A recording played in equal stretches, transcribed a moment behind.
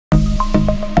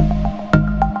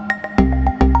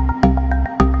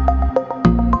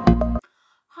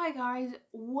guys,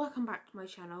 welcome back to my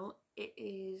channel. It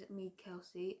is me,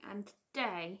 Kelsey, and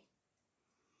today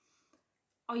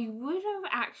I would have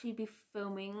actually been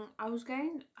filming. I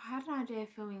had an idea of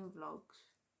filming vlogs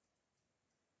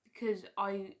because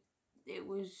it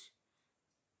was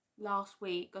last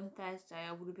week on Thursday.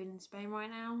 I would have been in Spain right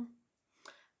now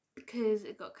because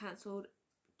it got cancelled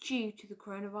due to the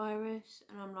coronavirus,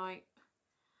 and I'm like,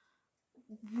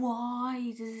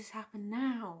 why does this happen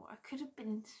now? I could have been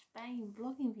in Spain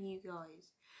vlogging for you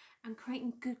guys and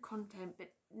creating good content,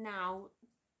 but now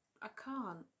I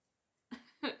can't.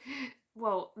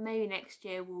 Well, maybe next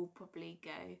year we'll probably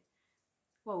go.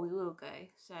 Well, we will go.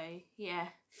 So yeah,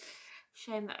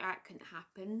 shame that couldn't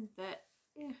happen, but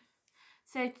yeah.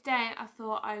 So today I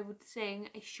thought I would sing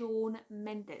a Shawn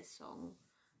Mendes song,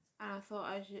 and I thought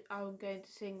I'm going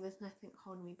to sing "There's Nothing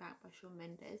Holding Me Back" by Shawn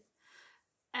Mendes.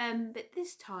 But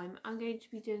this time I'm going to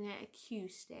be doing it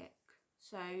acoustic,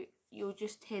 so you'll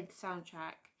just hear the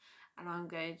soundtrack and I'm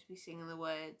going to be singing the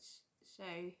words, so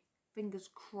fingers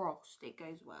crossed it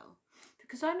goes well,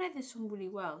 because I know this song really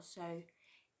well, so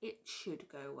it should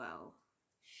go well,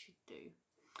 should do.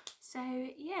 So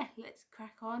yeah, let's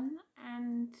crack on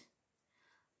and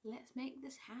let's make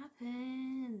this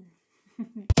happen.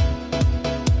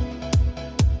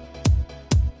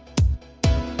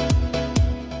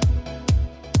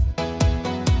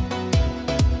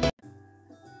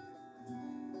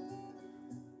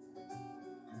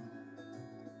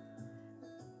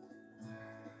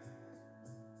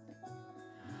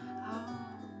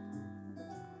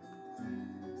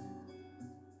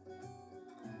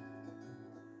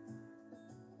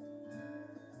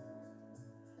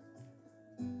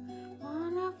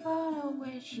 Wanna follow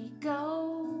where she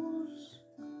goes.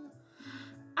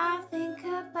 I think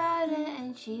about it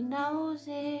and she knows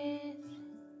it.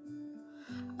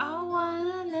 I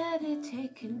wanna let it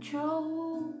take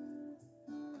control,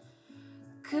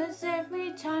 'cause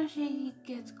every time she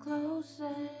gets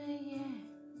closer, yeah,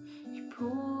 she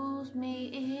pulls me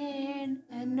in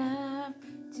enough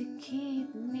to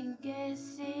keep me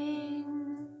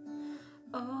guessing.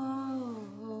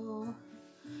 Oh,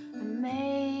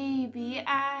 maybe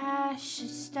I should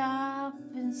stop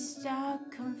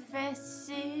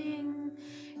confessing,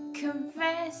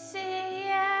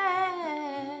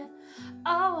 yeah.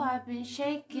 Oh, I've been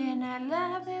shaking. I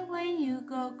love it when you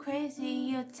go crazy.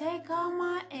 You take all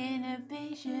my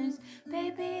inhibitions,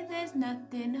 baby. There's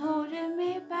nothing holding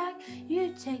me back.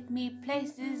 You take me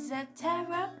places that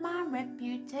tear up my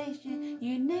reputation.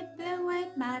 You nibble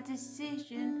with my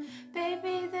decision,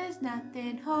 baby. There's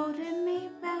nothing holding me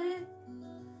back.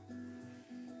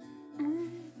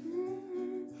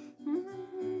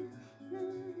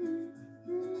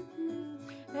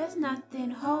 There's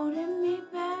nothing holding me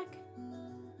back.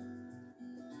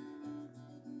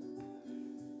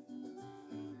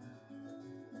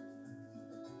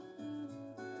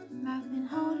 Nothing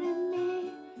holding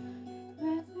me,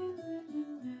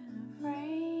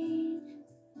 afraid.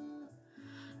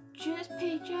 Just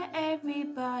picture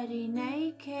everybody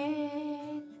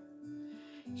naked.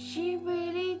 She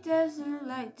really doesn't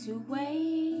like to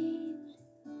wait.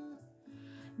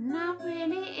 Not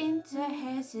really into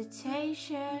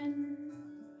hesitation.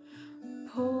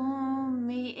 Pull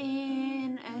me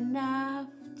in enough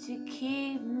to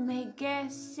keep me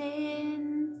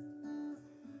guessing.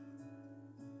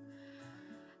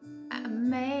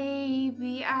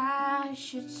 Maybe I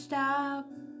should stop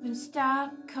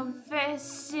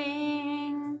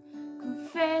confessing,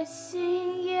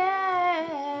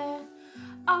 yeah.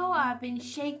 Oh, I've been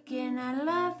shaking. I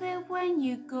love it when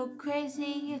you go crazy.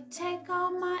 You take all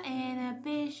my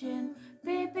inhibition,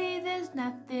 baby. There's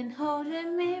nothing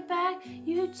holding me back.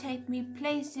 You take me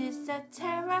places that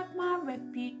tear up my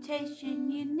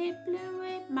reputation. You nibble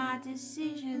with my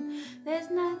decision. There's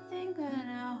nothing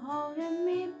gonna hold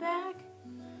me back.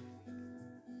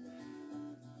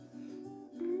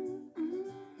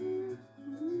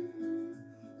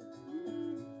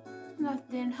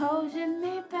 Nothing holding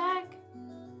me back.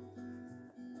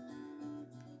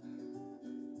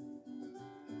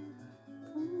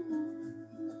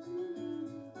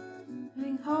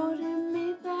 Nothing holding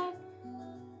me back.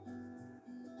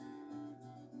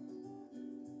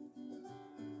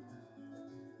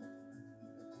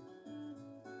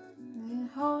 Nothing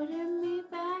holding me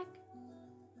back.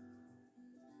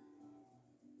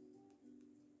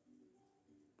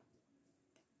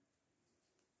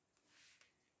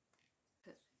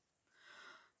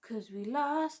 'Cause we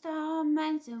lost our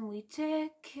minds and we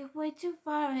took it way too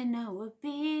far, and now we'll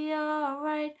be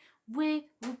alright. We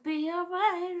will be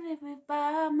alright, live it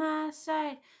by my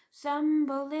side.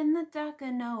 Stumble in the dark,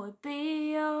 and now we'll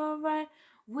be alright.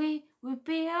 We will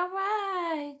be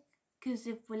alright. 'Cause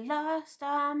if we lost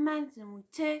our minds and we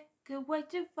took it way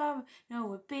too far, no,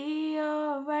 we'd be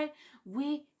alright.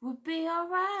 We would be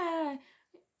alright.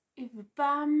 If you're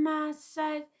by my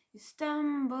side, you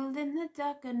stumbled in the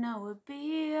dark, I know we'd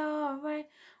be alright.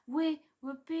 We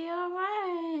would be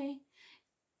alright.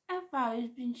 If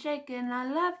I've been shaken, I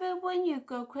love it when you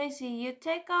go crazy. You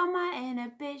take all my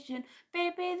inhibition.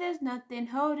 Baby, there's nothing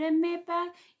holding me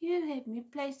back. You hit me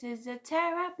places that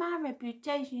tear up my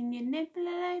reputation. You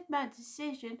manipulate my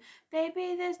decision.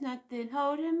 Baby, there's nothing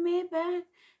holding me back.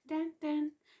 Dun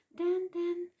dun dun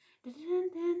dun dun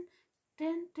dun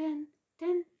dun dun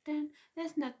dun dun.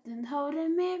 There's nothing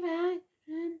holding me back.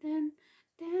 Dun dun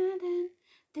dun dun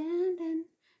dun dun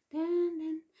dun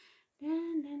dun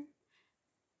dun dun.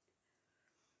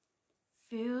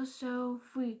 Feel so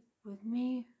free with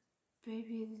me,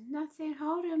 baby, there's nothing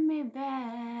holding me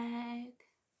back.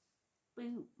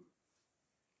 Boom.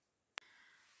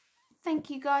 Thank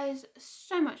you guys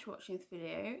so much for watching this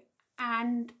video,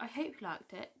 and I hope you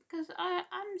liked it, because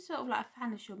I'm sort of like a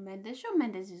fan of Shawn Mendes. Shawn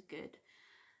Mendes is good,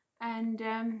 and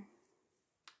I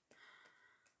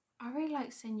really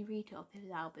like Senorita of his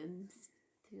albums,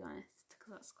 to be honest,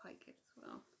 because that's quite good as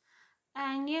well.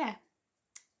 And yeah,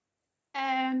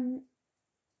 I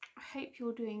hope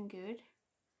you're doing good,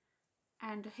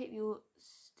 and I hope you're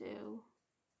still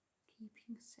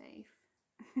keeping safe.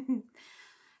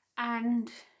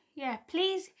 And yeah,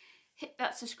 please hit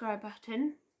that subscribe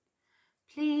button.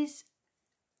 Please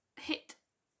hit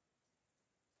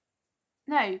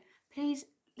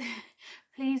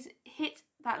please hit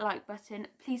that like button.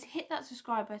 Please hit that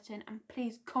subscribe button, and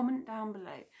please comment down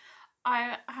below.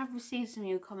 I have received some of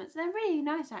your comments. They're really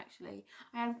nice, actually.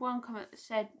 I had one comment that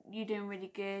said you're doing really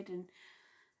good,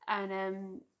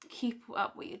 and keep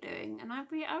up what you're doing, and I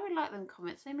really like them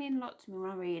comments. They mean a lot to me when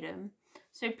I read them.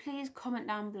 So please comment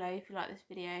down below if you like this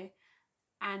video,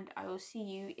 and I will see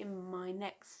you in my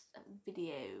next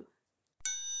video,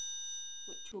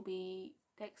 which will be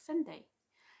next Sunday.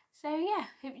 So yeah,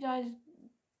 hope you guys are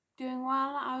doing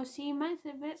well. I will see you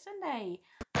next Sunday.